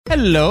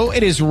Hello,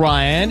 it is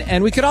Ryan,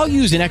 and we could all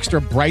use an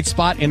extra bright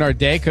spot in our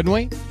day, couldn't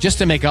we? Just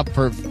to make up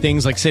for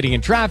things like sitting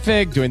in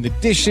traffic, doing the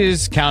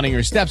dishes, counting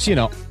your steps,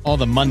 all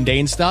the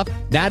mundane stuff.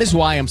 That is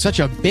why I'm such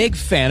a big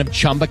fan of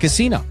Chumba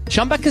Casino.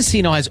 Chumba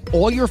Casino has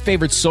all your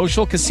favorite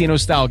social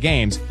casino-style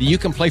games that you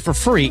can play for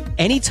free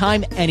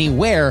anytime,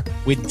 anywhere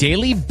with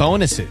daily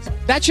bonuses.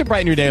 That should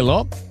brighten your day a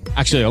little.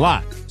 Actually, a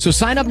lot. So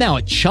sign up now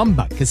at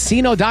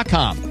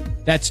ChumbaCasino.com.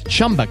 That's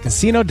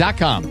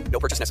ChumbaCasino.com. No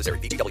purchase necessary.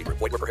 VGW Group.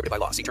 Void where prohibited by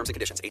law. See terms and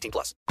conditions.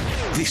 18+.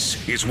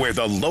 This is where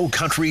the Low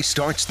Country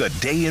starts the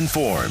day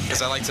informed.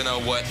 Because I like to know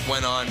what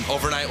went on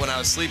overnight when I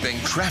was sleeping.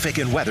 Traffic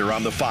and weather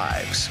on the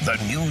fives. The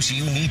news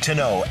you need to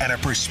know and a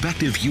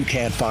perspective you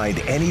can't find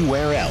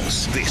anywhere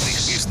else.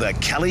 This is the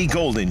Kelly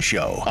Golden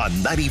Show on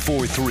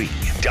 94.3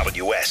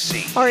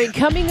 WSC. All right,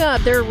 coming up,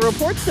 there are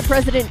reports the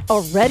president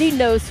already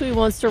knows who he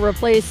wants to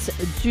replace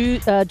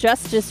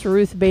Justice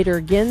Ruth Bader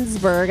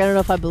Ginsburg. I don't know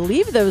if I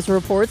believe those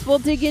reports. We'll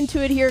dig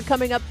into it here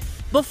coming up.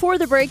 Before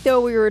the break,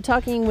 though, we were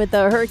talking with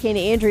Hurricane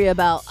Andrea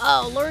about,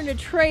 learn a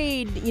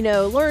trade,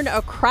 learn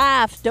a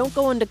craft, don't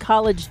go into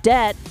college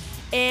debt.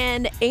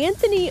 And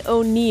Anthony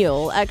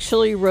Oneal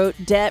actually wrote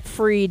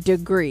Debt-Free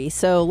Degree.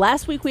 So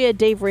last week we had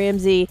Dave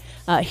Ramsey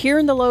here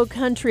in the Low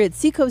Country at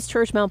Seacoast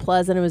Church, Mount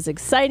Pleasant. It was an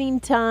exciting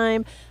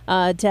time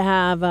to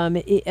have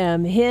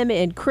him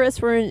and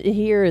Chris were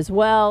here as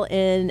well.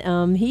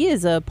 And he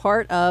is a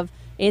part of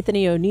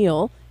Anthony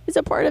Oneal. Is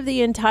a part of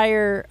the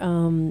entire,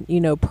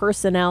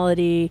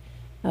 personality,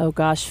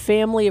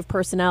 family of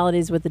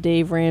personalities with the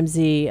Dave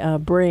Ramsey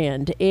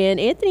brand. And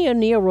Anthony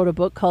Oneal wrote a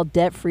book called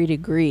Debt-Free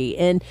Degree,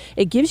 and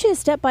it gives you a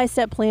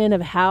step-by-step plan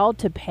of how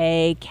to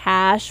pay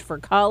cash for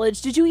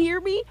college. Did you hear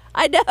me?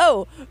 I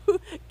know.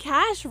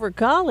 Cash for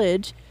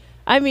college.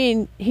 I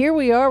mean, here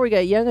we are. We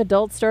got young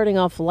adults starting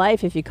off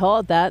life, if you call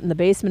it that, in the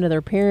basement of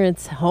their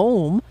parents'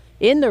 home.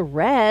 In the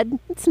red.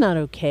 It's not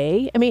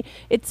okay. I mean,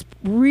 it's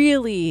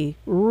really,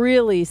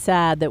 really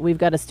sad that we've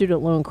got a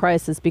student loan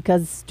crisis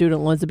because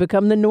student loans have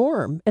become the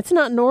norm. It's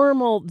not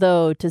normal,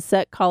 though, to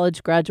set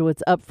college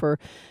graduates up for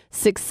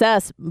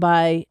success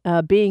by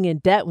being in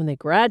debt when they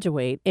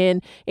graduate.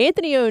 And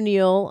Anthony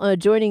Oneal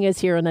joining us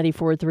here on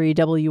 94.3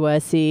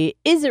 WSC.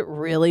 Is it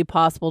really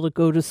possible to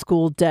go to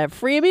school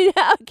debt-free? I mean,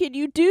 how can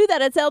you do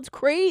that? It sounds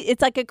crazy.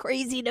 It's like a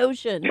crazy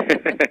notion.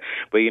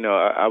 But,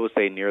 I would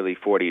say nearly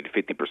 40 to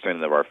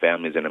 50% of our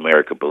families in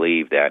America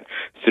believe that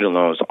student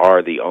loans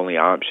are the only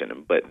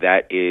option. But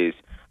that is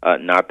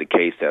not the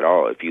case at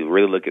all. If you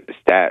really look at the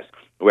stats,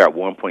 we're at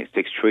 $1.6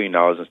 trillion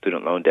in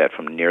student loan debt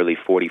from nearly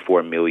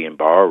 44 million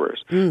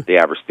borrowers. The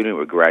average student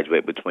would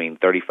graduate between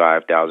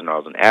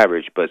 $35,000 on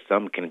average, but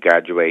some can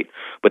graduate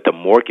with a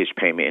mortgage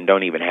payment and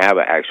don't even have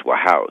an actual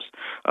house.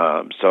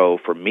 So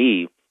for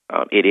me,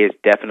 it is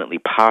definitely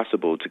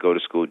possible to go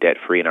to school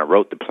debt-free, and I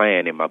wrote the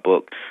plan in my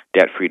book,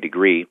 Debt-Free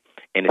Degree.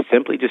 And it's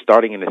simply just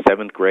starting in the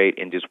 7th grade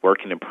and just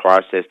working in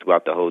process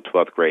throughout the whole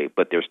 12th grade.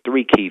 But there's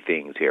 3 key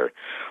things here.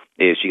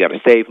 Is you got to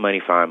save money,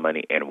 find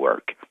money, and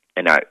work.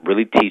 And I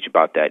really teach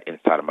about that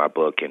inside of my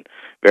book. And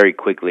very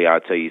quickly, I'll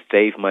tell you,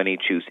 save money,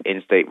 choose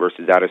in-state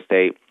versus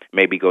out-of-state.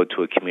 Maybe go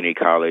to a community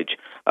college,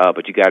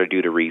 but you got to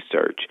do the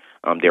research.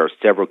 There are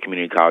several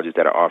community colleges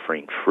that are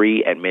offering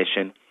free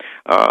admission.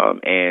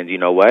 And you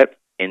know what?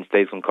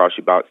 In-state's going to cost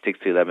you about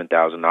 $6,000 to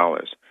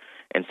 $11,000.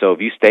 And so if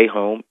you stay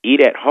home,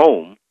 eat at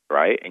home,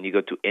 right, and you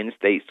go to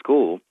in-state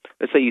school,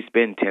 let's say you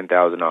spend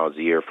 $10,000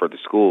 a year for the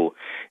school,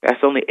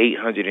 that's only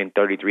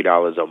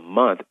 $833 a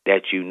month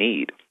that you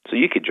need. So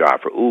you could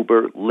drive for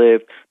Uber,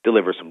 Lyft,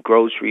 deliver some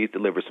groceries,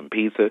 deliver some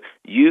pizza.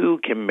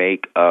 You can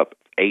make up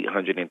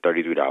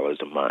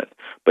 $833 a month.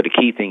 But the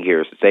key thing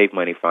here is to save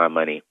money, find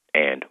money,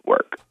 and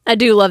work. I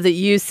do love that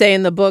you say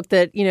in the book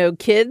that,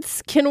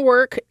 kids can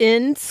work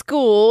in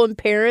school and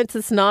parents,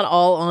 it's not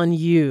all on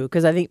you.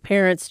 Because I think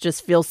parents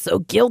just feel so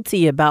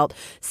guilty about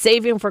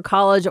saving for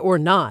college or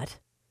not.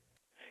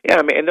 Yeah,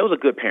 and those are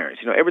good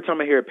parents. Every time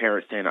I hear a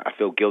parent saying, I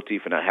feel guilty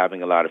for not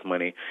having a lot of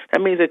money,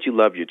 that means that you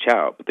love your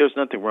child. But there's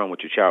nothing wrong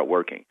with your child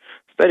working.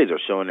 Studies are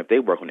showing if they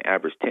work on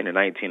average 10 to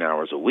 19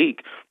 hours a week,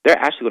 they're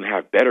actually going to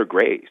have better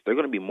grades. They're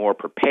going to be more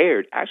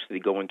prepared actually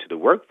to go into the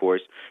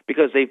workforce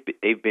because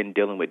they've been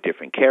dealing with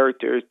different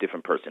characters,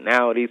 different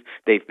personalities.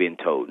 They've been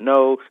told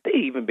no.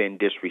 They've even been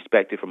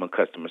disrespected from a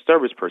customer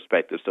service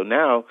perspective. So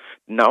now,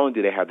 not only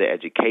do they have the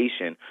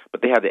education,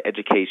 but they have the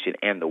education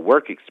and the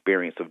work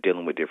experience of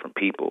dealing with different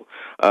people.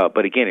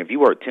 But again, if you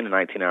work 10 to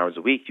 19 hours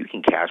a week, you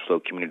can cash flow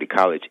community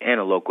college and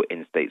a local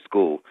in-state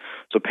school.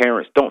 So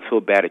parents, don't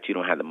feel bad that you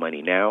don't have the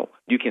money now.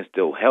 You can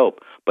still help,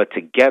 but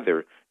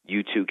together,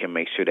 you two can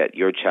make sure that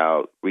your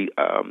child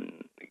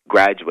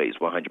graduates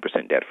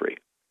 100% debt-free.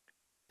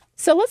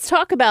 So let's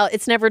talk about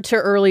it's never too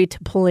early to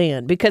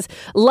plan, because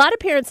a lot of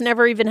parents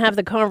never even have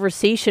the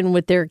conversation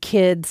with their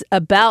kids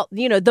about,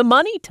 the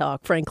money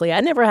talk, frankly.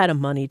 I never had a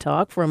money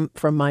talk from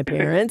my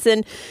parents.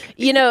 And,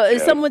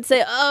 some would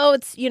say,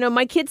 it's,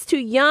 my kid's too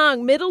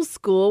young, middle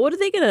school. What are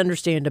they going to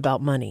understand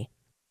about money?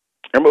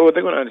 And but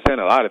they're going to understand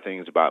a lot of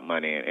things about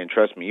money, and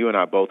trust me, you and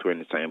I both were in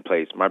the same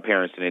place. My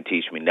parents didn't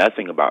teach me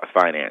nothing about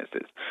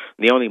finances.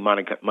 The only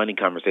money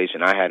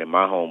conversation I had in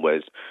my home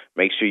was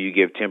make sure you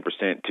give 10%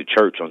 to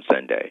church on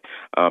Sunday.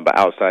 But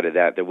outside of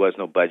that, there was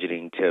no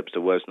budgeting tips.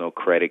 There was no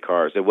credit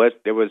cards. There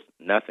was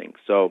nothing.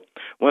 So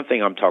one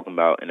thing I'm talking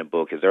about in the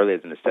book, as early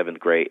as in the 7th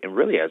grade, and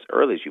really as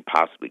early as you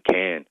possibly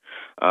can,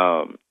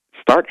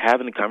 start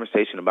having a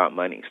conversation about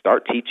money.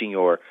 Start teaching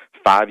your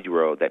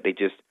 5-year-old that they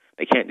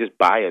can't just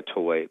buy a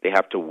toy. They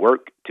have to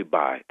work to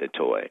buy the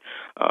toy.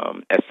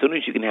 As soon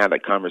as you can have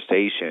that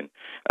conversation,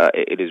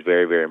 it is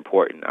very, very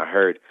important. I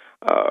heard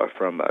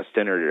from a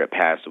senator that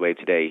passed away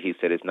today. He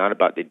said it's not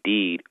about the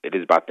deed, it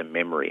is about the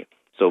memory.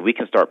 So we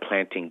can start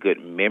planting good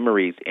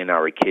memories in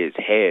our kids'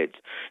 heads.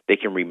 They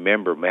can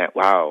remember, man,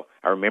 wow,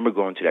 I remember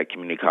going to that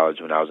community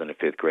college when I was in the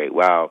 5th grade.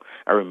 Wow,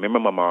 I remember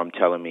my mom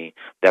telling me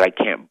that I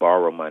can't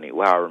borrow money.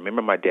 Wow, I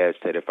remember my dad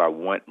said if I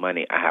want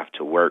money, I have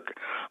to work.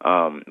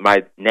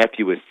 My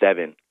nephew is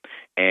 7,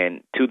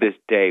 and to this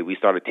day, we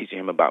started teaching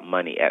him about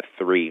money at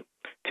 3.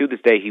 To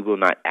this day, he will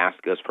not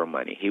ask us for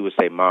money. He will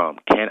say, Mom,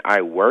 can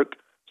I work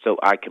so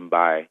I can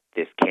buy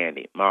this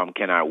candy? Mom,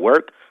 can I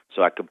work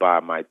so I could buy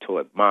my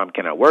toy? Mom,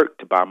 can I work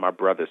to buy my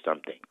brother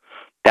something?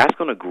 That's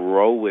going to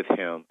grow with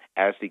him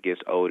as he gets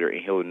older, and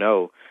he'll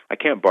know I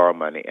can't borrow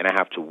money, and I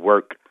have to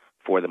work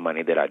for the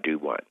money that I do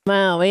want.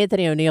 Wow,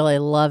 Anthony Oneal, I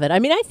love it. I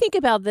mean, I think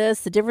about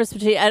this, the difference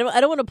between, I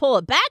don't want to pull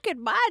it back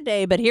in my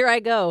day, but here I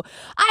go.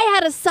 I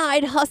had a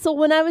side hustle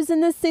when I was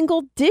in the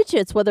single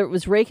digits, whether it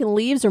was raking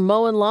leaves or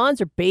mowing lawns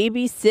or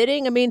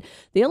babysitting. I mean,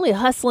 the only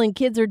hustling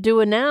kids are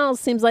doing now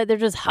seems like they're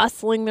just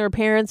hustling their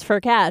parents for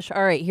cash.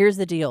 All right, here's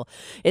the deal.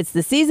 It's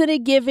the season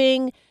of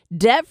giving,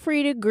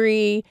 debt-free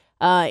degree.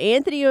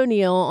 Anthony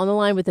Oneal on the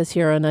line with us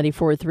here on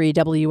 94.3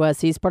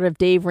 WS. He's part of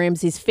Dave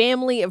Ramsey's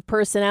family of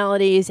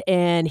personalities,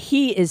 and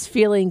he is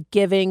feeling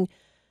giving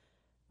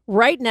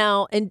right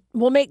now. And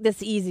we'll make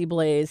this easy,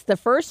 Blaze. The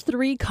first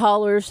 3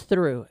 callers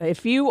through.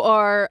 If you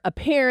are a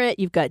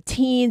parent, you've got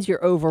teens,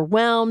 you're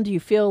overwhelmed,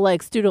 you feel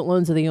like student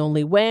loans are the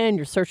only way, and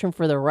you're searching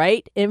for the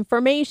right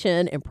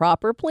information and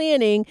proper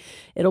planning,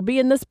 it'll be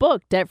in this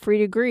book, Debt-Free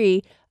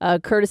Degree,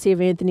 courtesy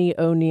of Anthony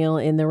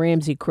Oneal and the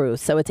Ramsey crew.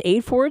 So it's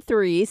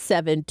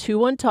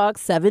 843-721-TALK,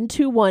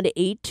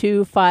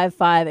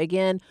 721-8255.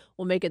 Again,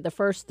 we'll make it the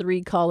first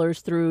 3 callers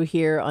through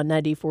here on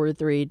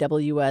 94.3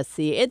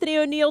 WSC. Anthony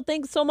Oneal,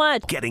 thanks so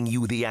much. Getting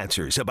you the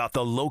answers about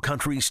the Low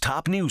Country's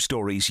top news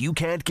stories you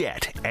can't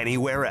get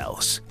anywhere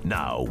else.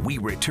 Now we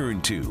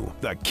return to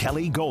The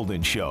Kelly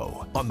Golden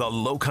Show on the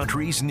Low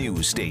Country's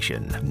news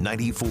station,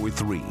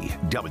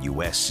 94.3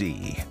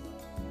 WSC.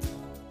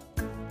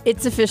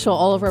 It's official.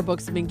 All of our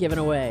books have been given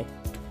away.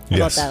 How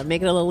about that?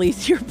 Make it a little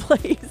easier,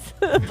 please.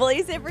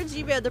 Blaze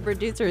RBG, the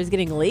producer, is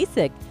getting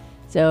LASIK.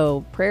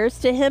 So prayers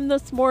to him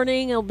this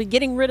morning. He'll be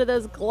getting rid of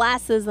those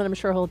glasses, and I'm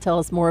sure he'll tell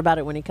us more about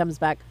it when he comes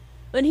back.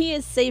 When he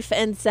is safe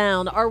and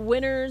sound. Our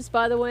winners,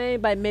 by the way,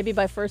 maybe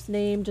by first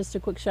name, just a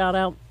quick shout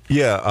out.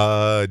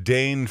 Yeah,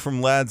 Dane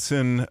from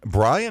Ladson,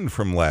 Brian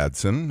from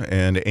Ladson,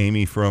 and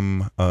Amy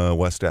from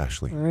West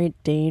Ashley. All right,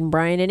 Dane,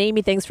 Brian, and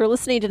Amy, thanks for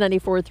listening to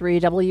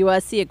 94.3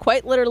 WSC. It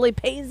quite literally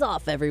pays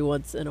off every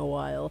once in a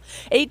while.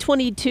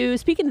 822,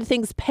 speaking of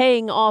things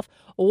paying off,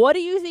 what do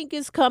you think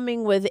is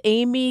coming with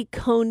Amy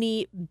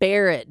Coney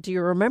Barrett? Do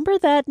you remember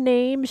that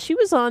name? She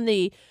was on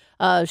the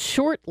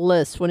short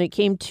list when it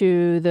came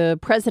to the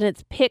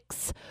president's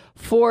picks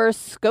for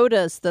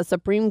SCOTUS, the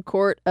Supreme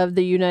Court of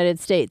the United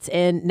States.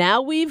 And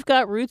now we've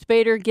got Ruth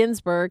Bader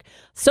Ginsburg.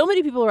 So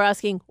many people are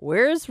asking,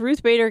 where's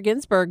Ruth Bader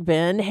Ginsburg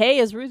been? Hey,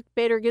 is Ruth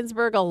Bader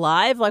Ginsburg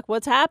alive? Like,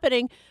 what's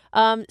happening?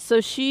 So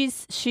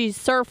she's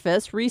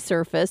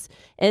resurfaced,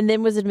 and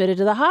then was admitted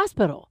to the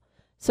hospital.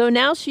 So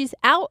now she's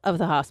out of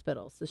the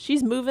hospital. So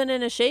she's moving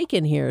and a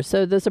shaking here.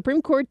 So the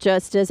Supreme Court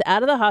justice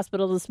out of the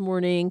hospital this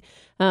morning.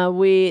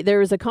 There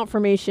was a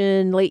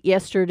confirmation late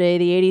yesterday.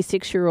 The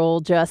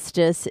 86-year-old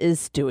justice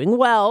is doing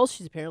well.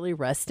 She's apparently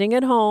resting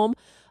at home.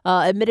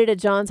 Admitted at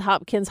Johns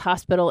Hopkins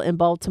Hospital in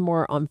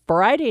Baltimore on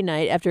Friday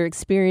night after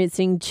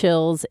experiencing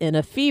chills and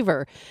a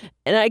fever.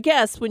 And I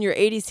guess when you're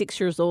 86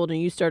 years old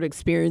and you start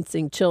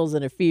experiencing chills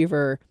and a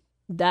fever,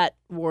 that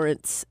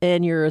warrants,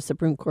 and you're a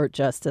Supreme Court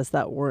justice,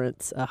 that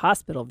warrants a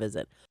hospital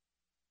visit.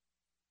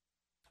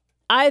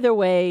 Either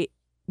way,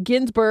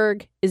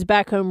 Ginsburg is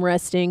back home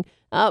resting.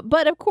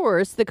 But of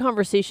course, the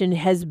conversation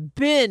has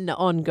been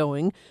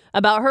ongoing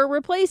about her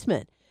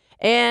replacement.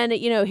 And,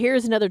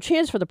 here's another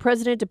chance for the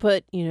president to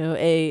put,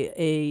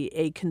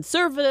 a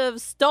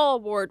conservative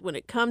stalwart when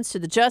it comes to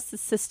the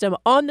justice system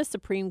on the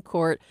Supreme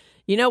Court.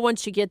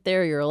 Once you get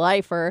there, you're a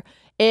lifer.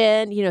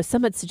 And,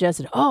 some had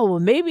suggested,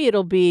 maybe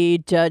it'll be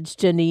Judge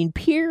Jeanine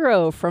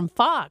Pirro from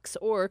Fox,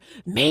 or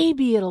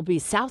maybe it'll be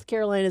South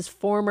Carolina's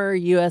former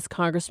U.S.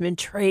 Congressman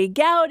Trey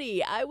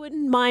Gowdy. I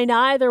wouldn't mind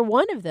either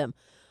one of them.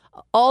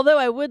 Although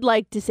I would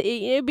like to say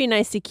it'd be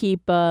nice to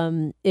keep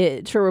to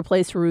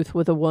replace Ruth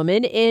with a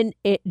woman. And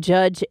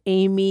Judge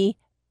Amy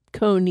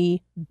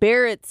Coney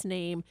Barrett's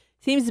name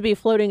seems to be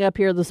floating up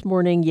here this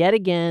morning yet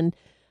again.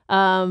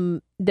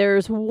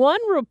 There's one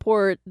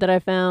report that I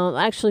found,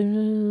 actually,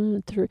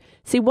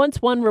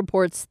 once one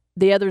reports,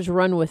 the others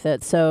run with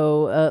it.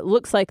 So it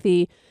looks like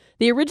the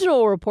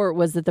original report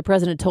was that the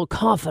president told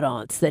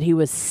confidants that he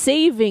was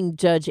saving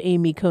Judge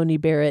Amy Coney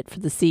Barrett for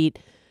the seat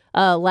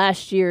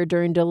last year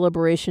during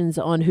deliberations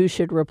on who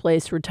should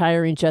replace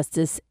retiring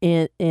Justice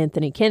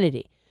Anthony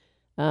Kennedy.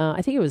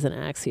 I think it was an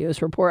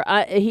Axios report.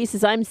 He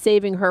says, I'm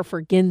saving her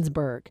for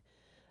Ginsburg.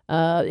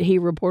 He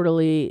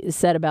reportedly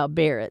said about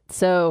Barrett.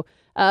 So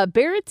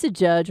Barrett's a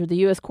judge with the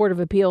U.S. Court of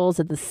Appeals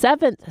at the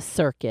 7th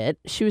Circuit.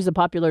 She was a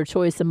popular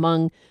choice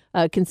among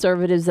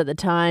conservatives at the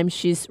time.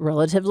 She's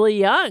relatively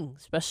young,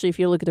 especially if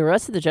you look at the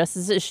rest of the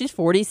justices. She's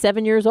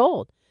 47 years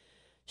old.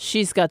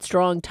 She's got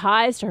strong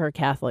ties to her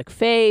Catholic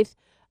faith.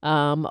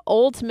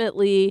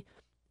 Ultimately,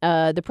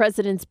 the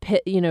president's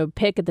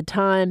pick at the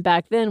time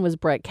back then was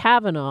Brett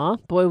Kavanaugh.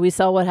 Boy, we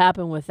saw what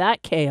happened with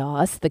that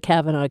chaos, the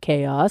Kavanaugh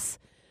chaos.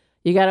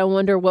 You got to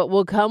wonder what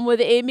will come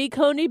with Amy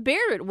Coney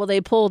Barrett. Will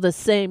they pull the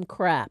same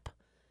crap?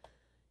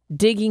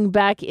 Digging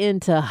back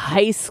into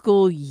high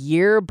school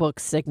yearbook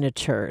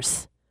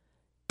signatures.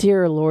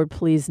 Dear Lord,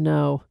 please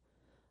no.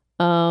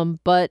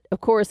 But,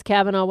 of course,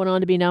 Kavanaugh went on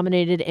to be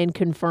nominated and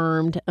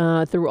confirmed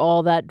through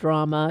all that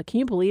drama. Can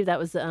you believe that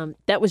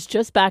was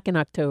just back in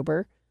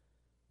October?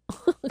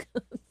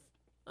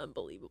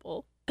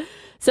 Unbelievable.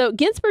 So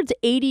Ginsburg's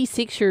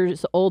 86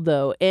 years old,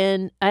 though,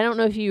 and I don't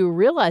know if you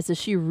realize that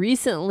she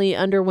recently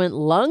underwent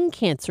lung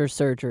cancer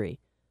surgery.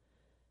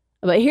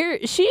 But here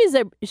she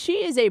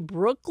is a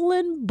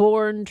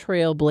Brooklyn-born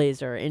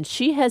trailblazer, and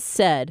she has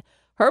said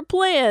her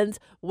plans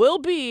will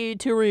be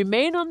to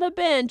remain on the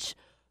bench,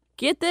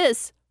 get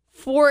this,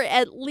 for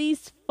at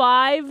least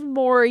 5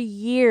 more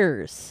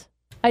years.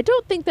 I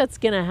don't think that's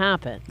going to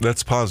happen.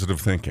 That's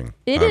positive thinking.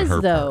 It is,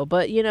 though.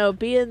 But,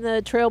 being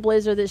the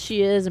trailblazer that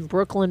she is and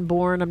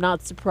Brooklyn-born, I'm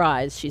not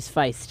surprised she's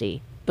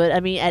feisty. But, I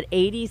mean, at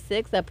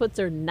 86, that puts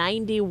her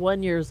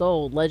 91 years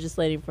old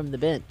legislating from the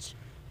bench.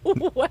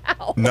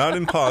 Wow. Not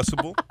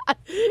impossible.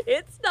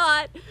 It's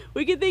not.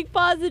 We can think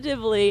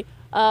positively.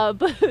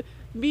 But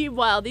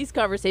meanwhile, these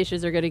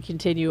conversations are going to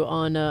continue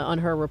on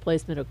her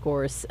replacement, of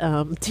course.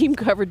 Team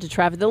coverage of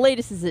traffic. The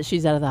latest is that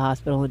she's out of the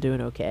hospital and doing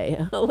okay.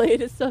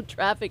 Latest on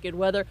traffic and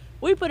weather.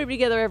 We put them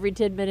together every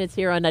 10 minutes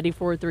here on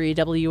 94.3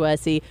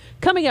 WSE.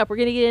 Coming up, we're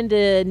going to get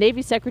into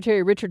Navy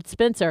Secretary Richard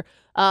Spencer.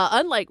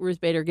 Unlike Ruth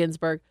Bader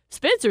Ginsburg,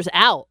 Spencer's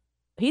out.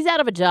 He's out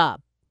of a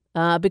job.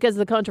 Because of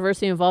the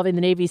controversy involving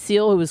the Navy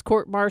SEAL who was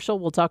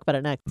court-martialed. We'll talk about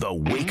it next. The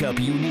wake-up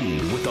you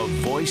need with the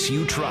voice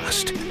you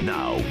trust.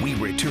 Now we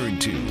return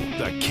to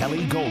The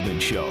Kelly Golden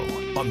Show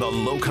on the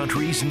Low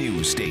Country's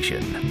news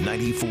station,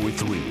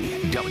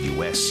 94.3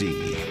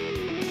 WSC.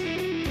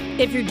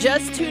 If you're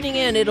just tuning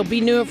in, it'll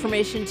be new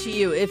information to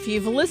you. If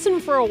you've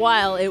listened for a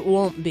while, it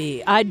won't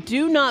be. I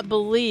do not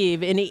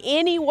believe in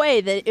any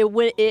way that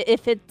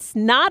if it's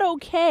not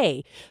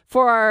okay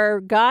for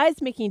our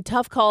guys making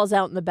tough calls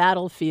out in the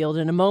battlefield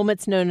in a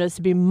moment's notice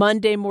to be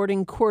Monday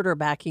morning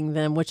quarterbacking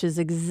them, which is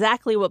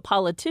exactly what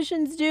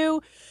politicians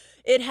do.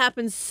 It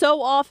happens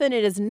so often.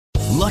 It is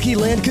Lucky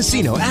Land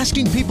Casino,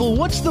 asking people,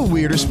 what's the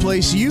weirdest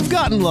place you've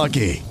gotten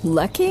lucky?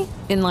 Lucky?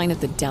 In line at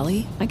the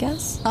deli, I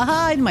guess?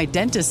 Aha, in my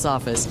dentist's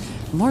office.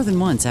 More than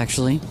once,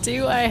 actually.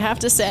 Do I have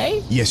to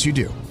say? Yes, you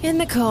do. In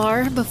the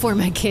car before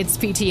my kids'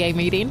 PTA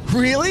meeting.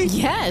 Really?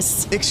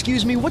 Yes.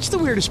 Excuse me, what's the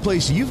weirdest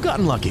place you've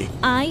gotten lucky?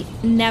 I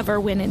never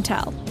win and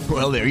tell.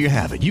 Well, there you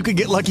have it. You can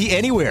get lucky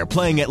anywhere,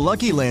 playing at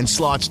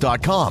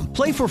LuckyLandSlots.com.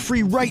 Play for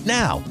free right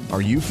now.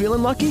 Are you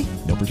feeling lucky?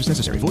 No purchase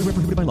necessary. Void where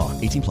prohibited by law.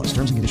 18+.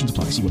 Terms and conditions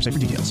apply. See website for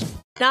details.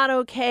 not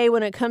okay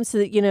when it comes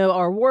to,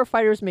 our war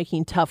fighters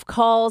making tough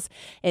calls.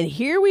 And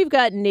here we've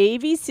got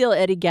Navy SEAL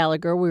Eddie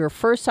Gallagher, we were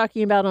first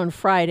talking about on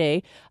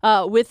Friday,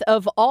 with,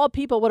 of all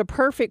people, what a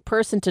perfect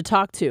person to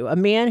talk to, a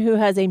man who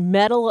has a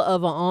Medal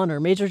of Honor,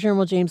 Major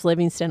General James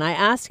Livingston. I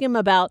asked him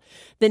about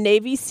the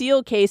Navy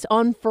SEAL case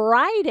on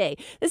Friday.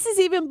 This is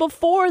even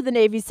before the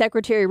Navy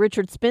Secretary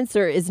Richard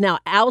Spencer is now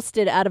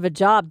ousted out of a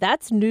job.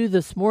 That's new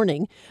this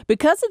morning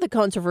because of the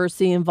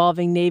controversy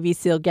involving Navy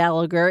SEAL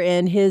Gallagher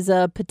and his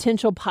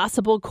potential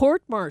possible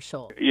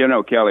court-martial.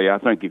 Kelly, I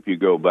think if you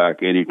go back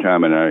any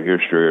time in our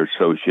history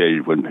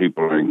associated when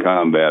people are in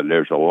combat,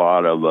 there's a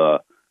lot of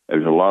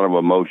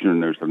emotion,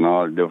 there's a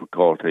lot of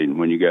difficulty, and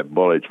when you get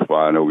bullets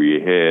flying over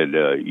your head,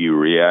 you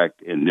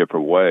react in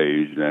different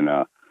ways. And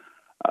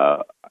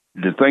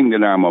the thing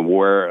that I'm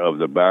aware of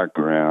the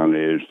background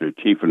is the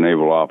Chief of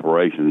Naval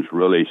Operations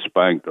really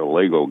spanked the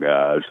legal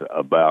guys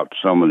about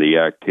some of the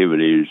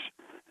activities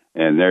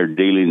and their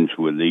dealings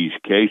with these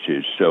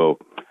cases. So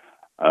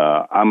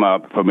I'm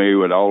not familiar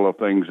with all the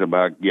things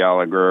about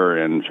Gallagher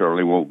and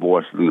certainly won't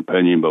voice an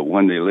opinion, but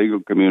when the legal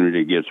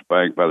community gets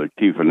spanked by the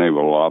Chief of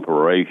Naval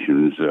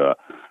Operations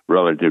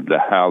relative to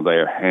how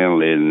they're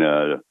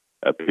handling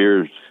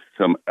appears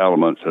some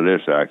elements of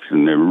this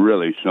action, there's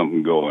really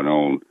something going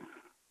on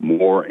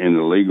more in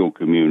the legal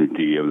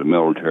community of the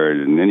military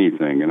than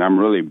anything, and I'm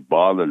really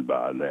bothered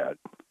by that.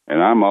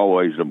 And I'm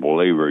always a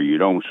believer you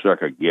don't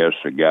second-guess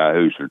a guy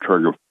who's a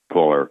trigger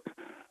puller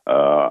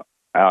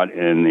out not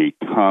in the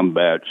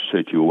combat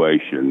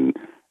situation.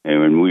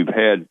 And we've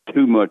had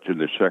too much of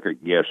the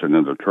second guessing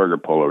of the trigger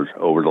pullers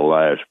over the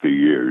last few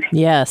years.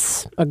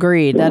 Yes,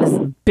 agreed. That is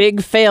a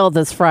big fail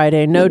this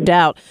Friday, no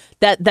doubt.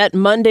 That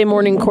Monday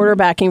morning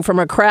quarterbacking from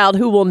a crowd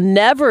who will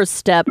never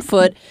step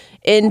foot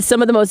in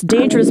some of the most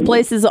dangerous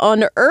places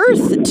on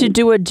earth to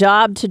do a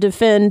job to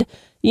defend,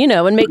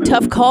 and make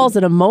tough calls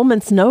at a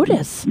moment's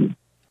notice.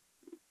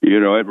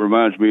 It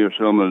reminds me of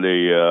some of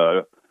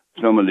the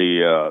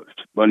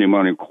Monday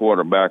morning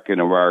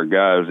quarterbacking of our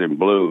guys in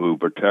blue who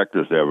protect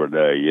us every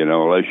day.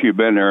 Unless you've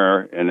been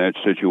there in that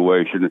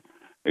situation,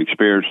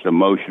 experienced the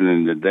emotion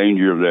and the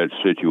danger of that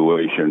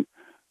situation,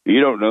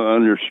 you don't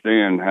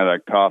understand how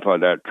that cop or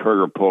that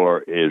trigger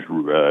puller is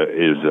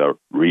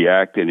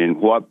reacting and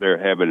what they're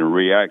having to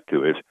react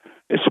to.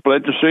 It's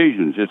split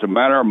decisions. It's a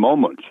matter of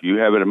moments. You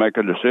have to make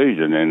a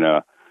decision, and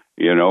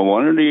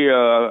one of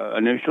the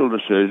initial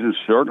decisions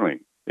certainly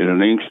is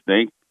an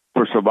instinct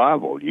for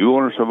survival. You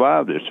want to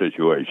survive this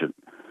situation.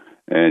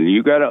 And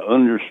you got to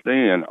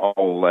understand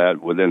all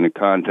that within the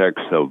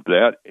context of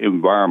that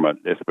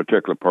environment this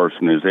particular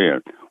person is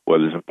in,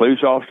 whether it's a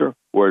police officer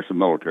or it's a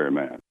military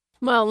man.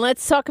 Well,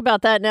 let's talk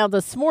about that now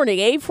this morning.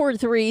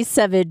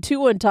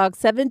 843-721-TALK,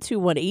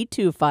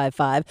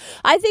 721-8255.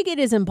 I think it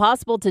is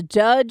impossible to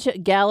judge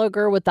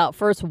Gallagher without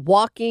first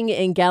walking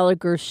in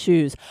Gallagher's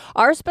shoes.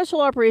 Our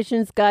special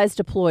operations guys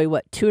deploy,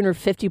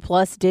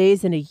 250-plus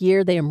days in a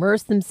year. They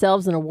immerse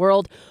themselves in a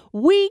world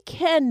we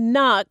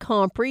cannot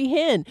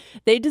comprehend.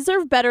 They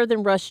deserve better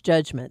than rush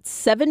judgments.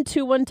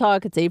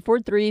 721-TALK, it's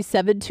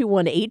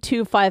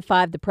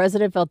 843-721-8255. The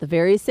president felt the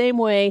very same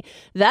way.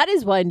 That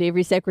is why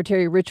Navy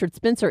Secretary Richard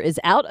Spencer is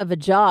out of a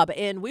job.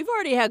 And we've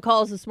already had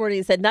calls this morning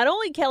that said not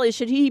only, Kelly,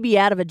 should he be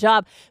out of a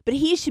job, but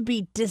he should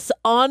be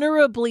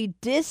dishonorably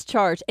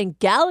discharged and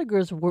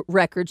Gallagher's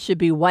record should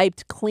be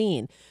wiped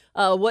clean.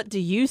 What do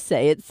you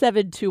say? It's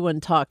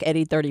 721-TALK at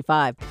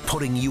 8:35.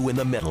 Putting you in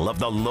the middle of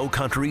the Low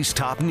Country's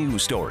top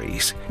news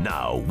stories.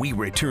 Now we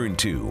return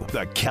to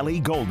the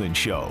Kelly Golden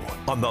Show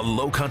on the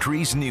Low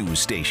Country's news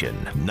station,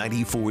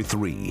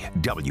 94.3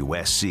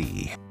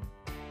 WSC.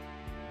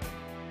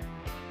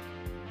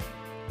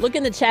 Look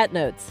in the chat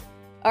notes.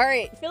 All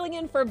right, filling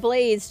in for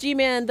Blaze,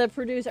 G-Man, the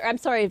producer. I'm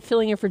sorry,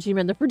 filling in for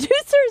G-Man, the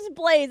producer's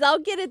Blaze. I'll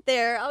get it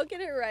there. I'll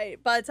get it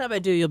right. By the time I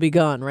do, you'll be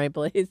gone, right,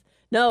 Blaze?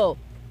 No.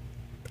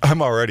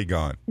 I'm already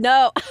gone.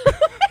 No.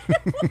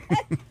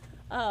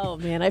 Oh,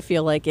 man, I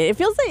feel like it. It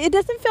feels like it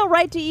doesn't feel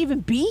right to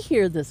even be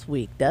here this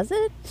week, does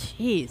it?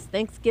 Jeez,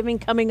 Thanksgiving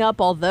coming up,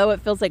 although it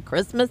feels like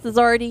Christmas is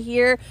already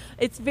here.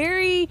 It's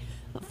very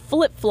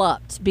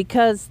flip-flopped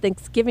because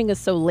Thanksgiving is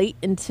so late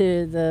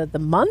into the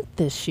month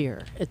this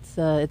year.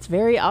 It's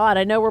very odd.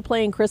 I know we're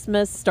playing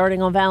Christmas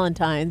starting on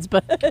Valentine's,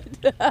 but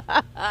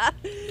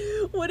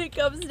when it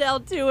comes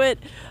down to it,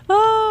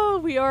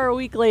 we are a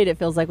week late, it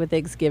feels like, with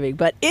Thanksgiving.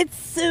 But it's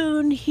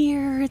soon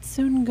here. It's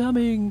soon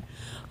coming.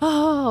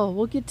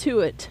 We'll get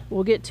to it.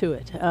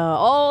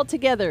 All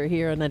together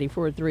here on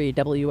 94.3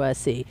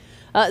 WSC.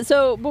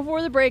 So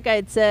before the break, I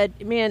had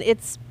said, man,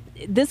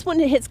 this one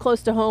hits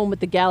close to home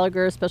with the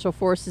Gallagher Special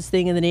Forces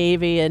thing in the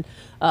Navy. And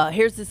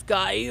here's this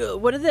guy.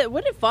 What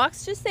did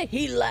Fox just say?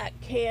 He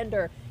lacked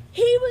candor.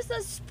 He was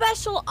a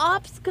special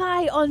ops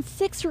guy on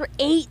 6 or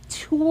 8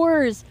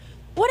 tours.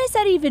 What does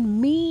that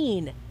even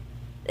mean?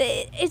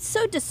 It's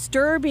so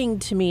disturbing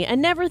to me. I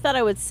never thought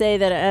I would say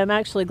that I'm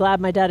actually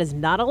glad my dad is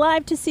not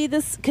alive to see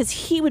this, because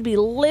he would be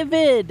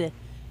livid.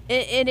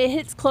 And it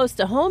hits close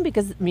to home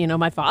because,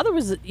 my father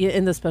was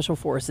in the Special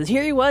Forces.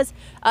 Here he was.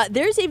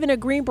 There's even a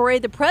Green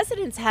Beret the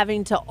president's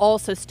having to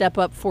also step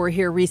up for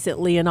here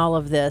recently in all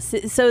of this.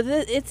 So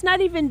it's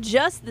not even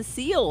just the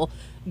SEAL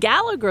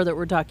Gallagher that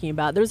we're talking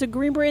about. There's a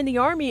Green Beret in the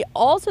Army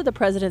also the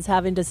president's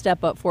having to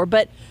step up for.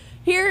 But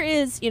here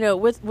is,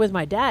 with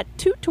my dad,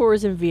 2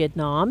 tours in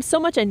Vietnam. So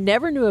much I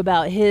never knew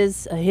about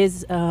his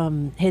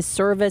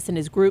service and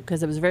his group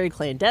because it was very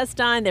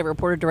clandestine. They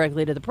reported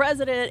directly to the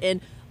president, and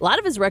a lot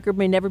of his record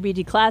may never be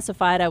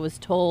declassified. I was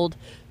told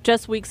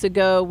just weeks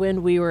ago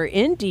when we were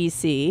in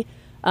D.C.,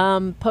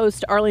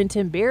 post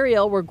Arlington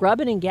burial, we're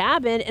grubbing and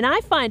gabbing, and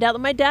I find out that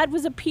my dad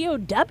was a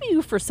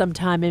POW for some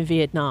time in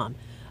Vietnam.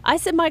 I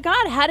said, my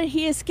God, how did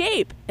he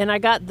escape? And I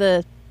got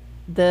the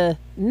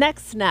neck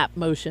snap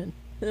motion.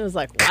 It was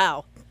like,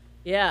 wow.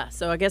 Yeah,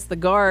 so I guess the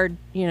guard,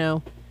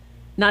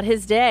 not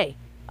his day.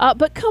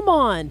 But come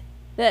on.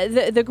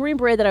 The Green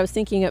Beret that I was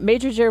thinking of,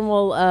 Major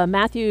General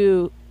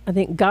Matthew, I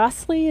think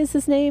Gosley is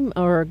his name,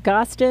 or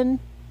Gostin.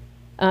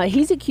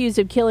 He's accused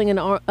of killing an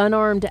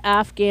unarmed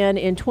Afghan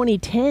in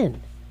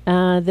 2010.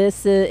 And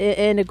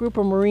a group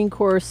of Marine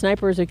Corps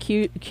snipers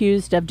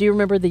accused of, do you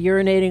remember the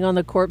urinating on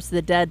the corpse of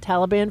the dead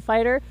Taliban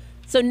fighter?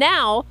 So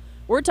now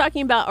we're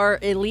talking about our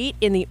elite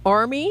in the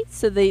Army.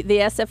 So the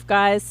SF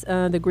guys,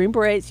 the Green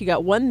Berets, you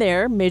got one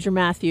there, Major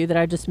Matthew, that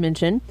I just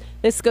mentioned.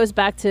 This goes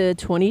back to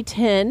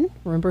 2010.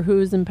 Remember who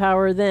was in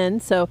power then.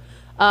 So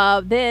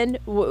then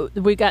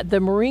we got the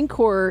Marine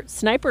Corps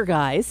sniper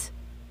guys.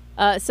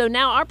 So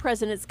now our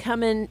president's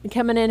coming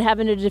in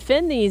having to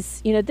defend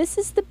these. This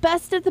is the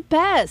best of the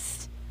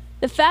best.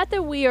 The fact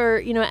that we are,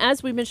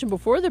 as we mentioned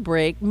before the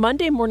break,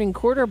 Monday morning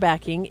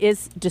quarterbacking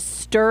is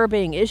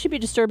disturbing. It should be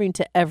disturbing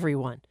to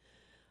everyone.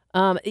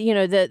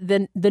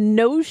 The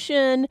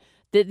notion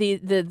that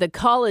the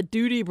Call of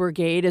Duty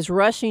brigade is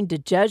rushing to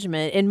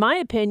judgment, in my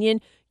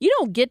opinion, you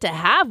don't get to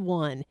have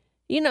one.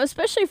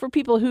 Especially for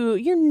people who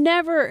you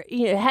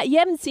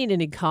haven't seen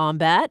any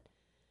combat.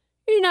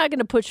 You're not going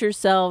to put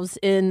yourselves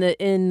in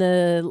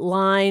the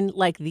line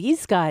like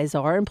these guys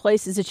are in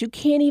places that you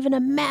can't even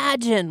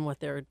imagine what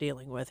they're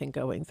dealing with and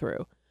going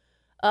through.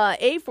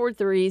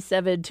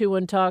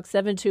 843-721-TALK,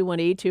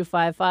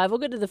 721-8255. We'll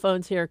get to the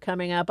phones here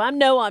coming up. I'm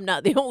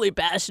not the only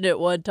passionate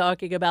one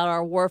talking about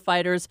our war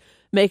fighters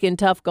making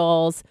tough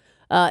calls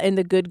and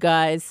the good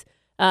guys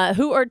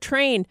who are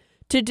trained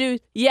to do,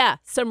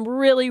 some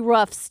really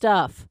rough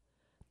stuff.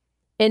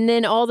 And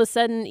then all of a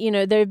sudden,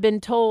 they've been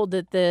told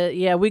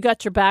that we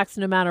got your backs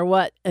no matter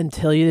what,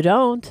 until you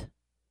don't.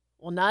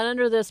 Well, not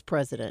under this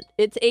president.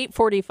 It's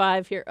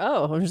 8:45 here.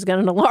 Oh, I just got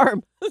an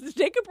alarm. Let's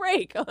take a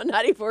break on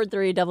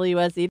 94.3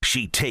 WSE.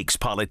 She takes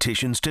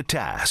politicians to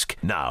task.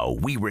 Now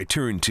we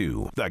return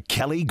to The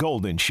Kelly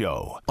Golden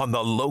Show on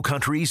the Low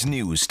Country's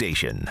news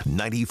station,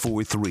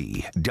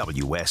 94.3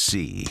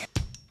 WSC.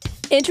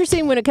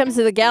 Interesting when it comes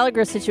to the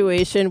Gallagher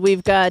situation.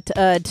 We've got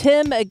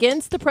Tim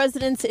against the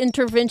president's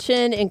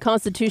intervention and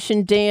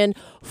Constitution Dan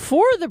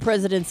for the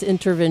president's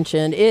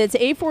intervention. It's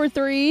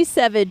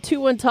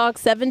 843-721-TALK,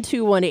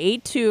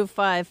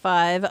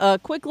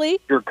 721-8255. Quickly.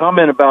 Your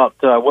comment about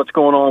what's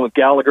going on with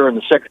Gallagher and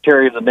the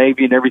Secretary of the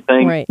Navy and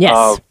everything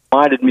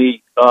reminded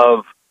me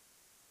of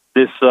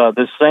this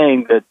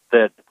saying that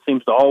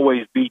seems to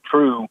always be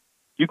true.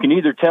 You can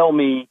either tell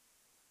me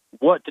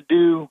what to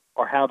do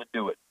or how to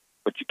do it,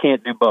 but you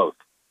can't do both.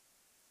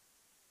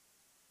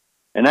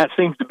 And that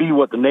seems to be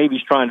what the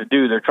Navy's trying to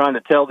do. They're trying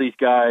to tell these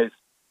guys,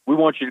 we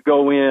want you to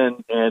go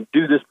in and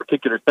do this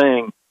particular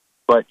thing,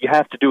 but you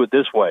have to do it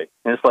this way.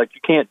 And it's like, you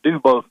can't do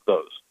both of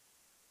those.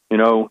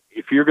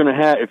 If you're going to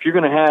have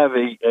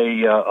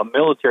a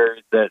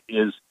military that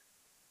is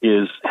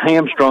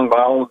hamstrung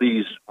by all of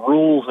these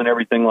rules and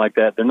everything like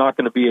that, they're not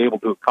going to be able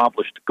to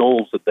accomplish the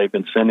goals that they've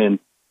been sent in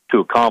to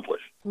accomplish.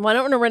 Well, I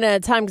don't want to run out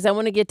of time because I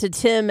want to get to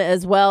Tim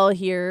as well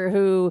here,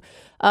 who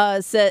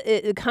said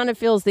it kind of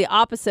feels the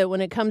opposite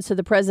when it comes to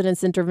the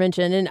president's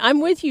intervention. And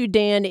I'm with you,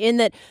 Dan, in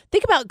that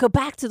go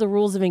back to the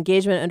rules of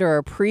engagement under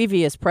our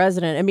previous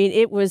president. I mean,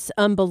 it was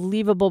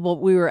unbelievable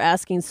what we were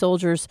asking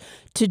soldiers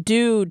to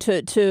do,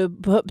 to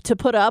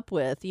put up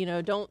with.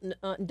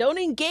 Don't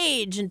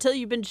engage until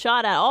you've been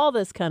shot at, all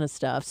this kind of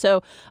stuff.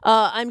 So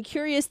I'm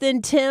curious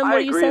then, Tim, what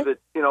do you say? I agree that,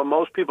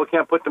 most people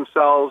can't put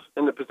themselves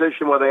in the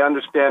position where they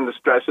understand the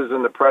stresses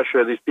and the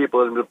pressure these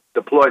people have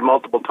deployed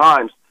multiple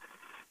times.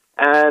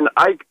 And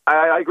I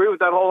agree with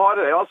that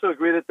wholeheartedly. I also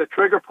agree that the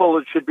trigger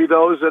pullers should be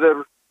those that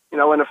are,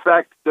 in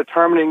effect,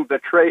 determining the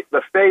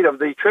fate of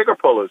the trigger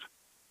pullers.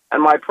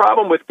 And my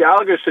problem with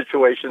Gallagher's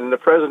situation and the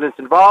president's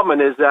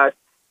involvement is that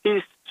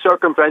he's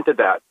circumvented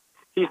that.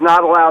 He's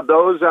not allowed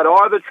those that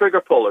are the trigger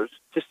pullers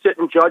to sit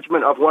in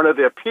judgment of one of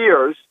their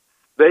peers.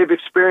 They've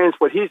experienced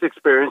what he's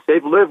experienced.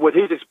 They've lived what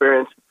he's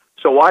experienced.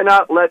 So why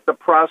not let the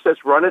process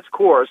run its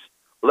course?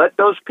 Let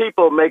those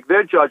people make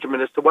their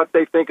judgment as to what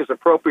they think is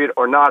appropriate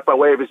or not by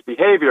way of his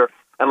behavior,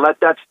 and let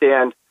that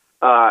stand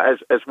as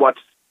what's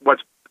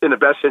in the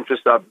best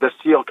interest of the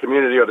SEAL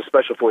community or the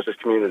Special Forces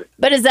community.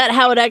 But is that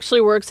how it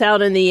actually works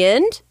out in the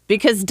end?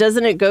 Because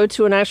doesn't it go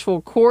to an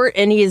actual court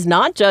and he is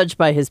not judged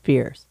by his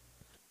peers?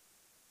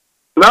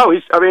 No,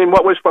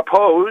 what was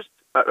proposed,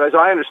 as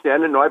I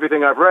understand it, and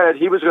everything I've read,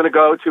 he was going to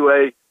go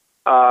to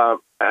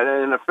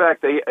in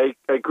effect,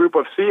 a group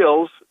of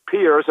SEALs,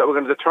 peers, that were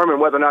going to determine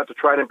whether or not the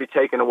trident be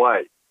taken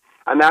away.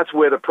 And that's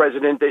where the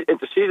president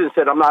interceded and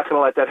said, I'm not going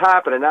to let that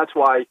happen. And that's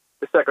why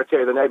the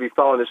Secretary of the Navy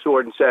fell on his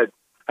sword and said,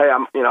 hey,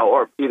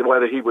 or either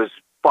whether he was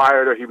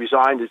fired or he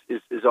resigned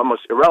is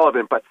almost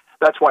irrelevant, but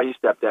that's why he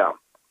stepped down.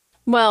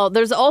 Well,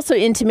 there's also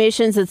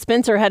intimations that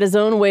Spencer had his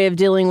own way of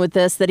dealing with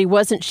this, that he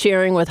wasn't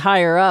sharing with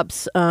higher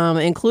ups,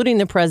 including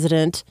the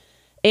president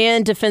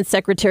and Defense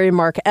Secretary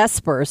Mark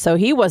Esper. So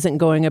he wasn't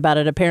going about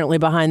it apparently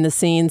behind the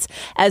scenes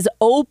as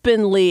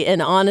openly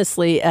and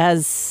honestly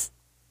as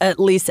at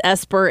least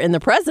Esper and the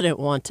president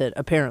wanted,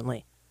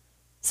 apparently.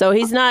 So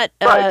he's not...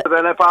 Right, so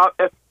then if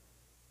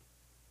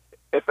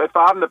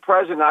I'm the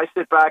president, I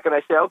sit back and I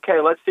say, okay,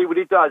 let's see what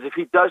he does. If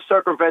he does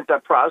circumvent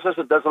that process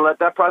and doesn't let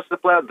that process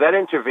play out, then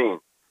intervene.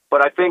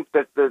 But I think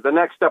that the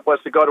next step was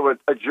to go to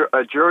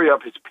a jury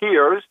of his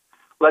peers,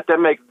 let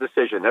them make the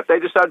decision. If they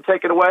decide to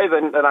take it away,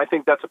 then I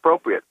think that's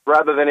appropriate,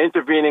 rather than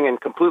intervening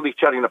and completely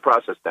shutting the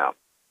process down.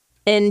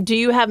 And do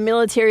you have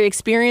military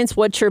experience?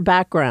 What's your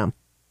background?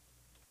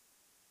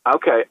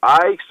 Okay,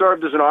 I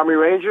served as an Army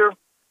Ranger.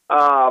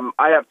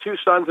 I have two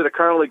sons that are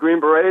currently Green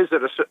Berets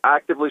that are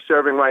actively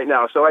serving right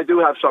now, so I do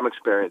have some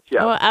experience,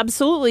 yeah. Oh,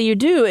 absolutely, you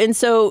do. And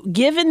so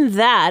given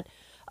that,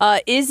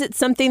 is it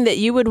something that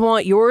you would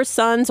want your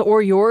sons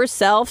or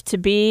yourself to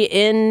be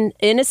in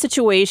a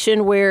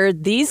situation where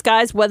these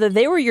guys, whether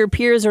they were your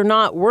peers or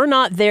not, were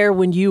not there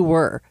when you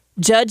were,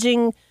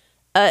 judging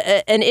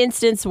an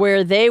instance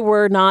where they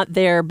were not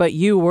there, but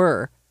you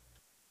were.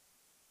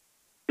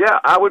 Yeah,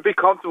 I would be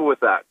comfortable with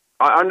that.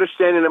 I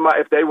understand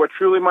if they were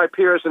truly my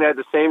peers and had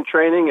the same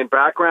training and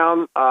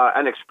background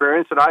and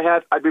experience that I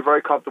had, I'd be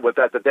very comfortable with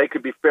that they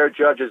could be fair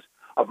judges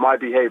of my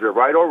behavior,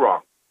 right or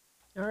wrong.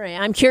 All right.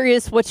 I'm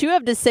curious what you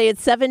have to say.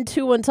 It's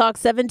 721-TALK,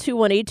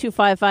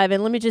 721-8255.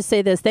 And let me just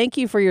say this. Thank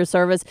you for your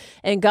service,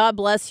 and God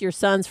bless your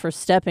sons for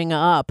stepping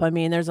up. I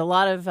mean, there's a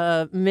lot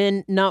of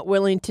men not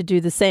willing to do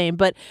the same.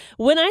 But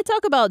when I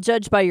talk about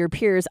judged by your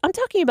peers, I'm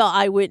talking about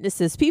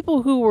eyewitnesses,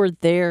 people who were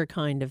there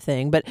kind of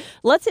thing. But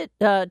let's hit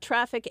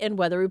traffic and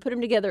weather. We put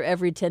them together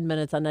every 10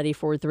 minutes on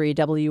 94.3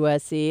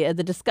 WSC. And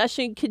the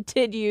discussion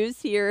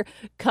continues here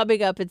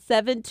coming up at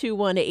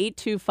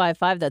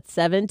 721-8255. That's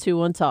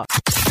 721-TALK.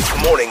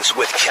 Mornings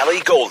with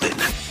Kelly Golden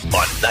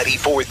on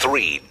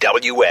 94.3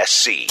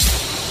 WSC.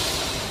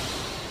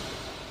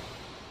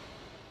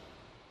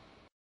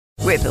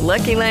 With the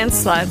Lucky Land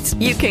Slots,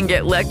 you can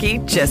get lucky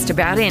just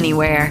about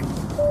anywhere.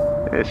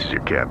 This is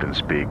your captain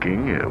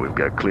speaking. We've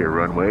got clear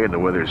runway and the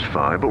weather's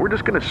fine, but we're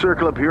just going to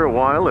circle up here a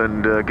while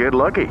and get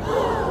lucky.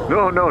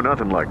 No,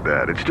 nothing like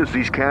that. It's just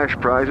these cash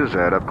prizes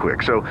add up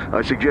quick. So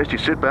I suggest you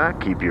sit back,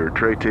 keep your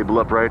tray table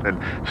upright,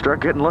 and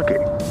start getting lucky.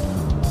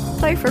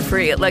 Play for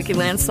free at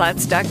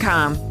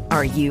LuckyLandSlots.com.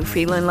 Are you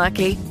feeling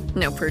lucky?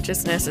 No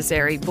purchase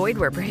necessary. Void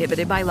where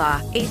prohibited by law.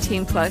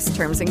 18+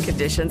 terms and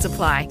conditions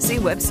apply. See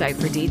website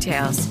for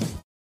details.